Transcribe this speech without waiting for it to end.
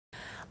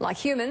Like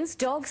humans,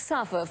 dogs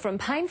suffer from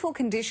painful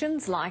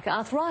conditions like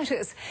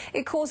arthritis.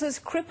 It causes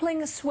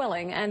crippling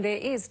swelling and there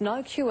is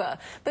no cure.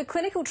 But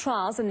clinical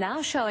trials are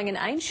now showing an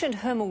ancient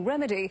herbal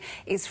remedy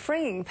is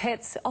freeing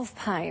pets of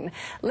pain.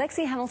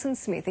 Lexi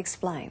Hamilton-Smith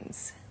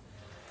explains.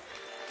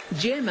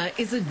 Gemma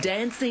is a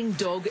dancing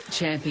dog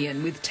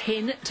champion with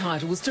 10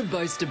 titles to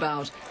boast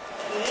about.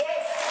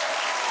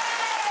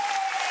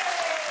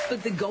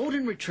 But the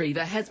golden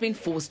retriever has been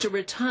forced to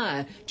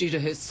retire due to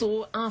her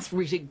sore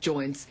arthritic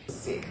joints.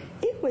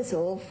 It was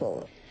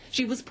awful.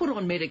 She was put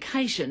on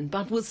medication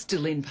but was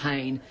still in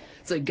pain.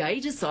 So Gay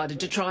decided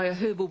to try a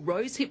herbal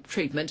rose hip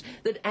treatment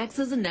that acts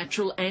as a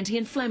natural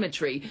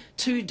anti-inflammatory,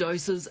 2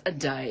 doses a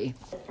day.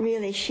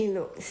 Really, she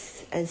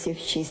looks as if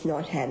she's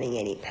not having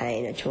any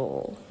pain at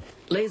all.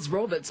 Les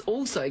Roberts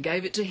also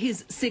gave it to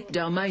his sick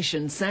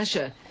Dalmatian,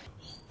 Sasha.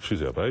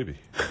 She's our baby.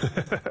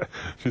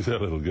 She's our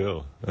little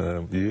girl.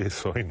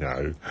 Yes, I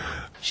know.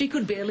 She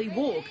could barely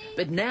walk,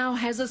 but now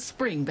has a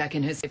spring back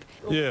in her step.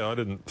 Yeah, I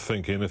didn't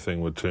think anything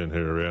would turn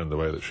her around the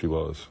way that she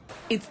was.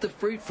 It's the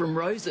fruit from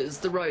roses,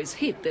 the rose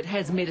hip, that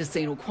has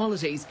medicinal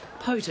qualities,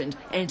 potent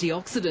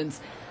antioxidants.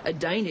 A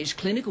Danish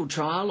clinical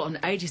trial on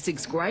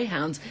 86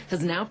 greyhounds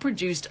has now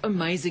produced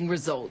amazing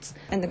results.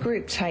 And the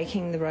group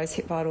taking the Rose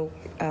Hip Vital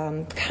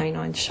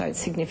Canine showed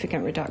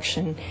significant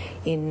reduction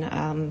in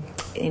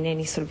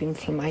any sort of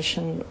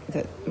inflammation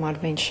that might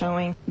have been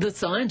showing. The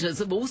scientists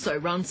have also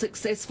run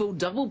successful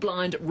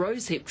double-blind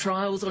rose hip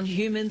trials on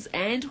humans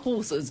and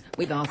horses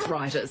with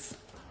arthritis.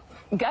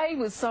 Gay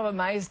was so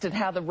amazed at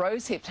how the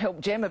rose hip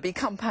helped Gemma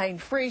become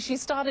pain-free, she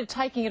started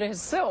taking it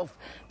herself,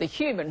 the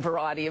human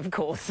variety, of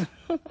course.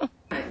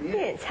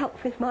 Yeah, it's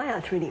helped with my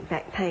arthritic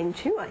back pain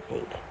too, I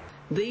think.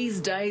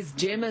 These days,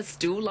 Gemma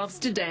still loves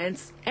to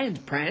dance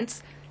and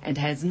prance and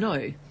has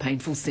no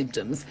painful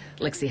symptoms.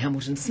 Lexi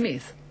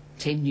Hamilton-Smith,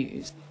 10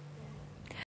 News.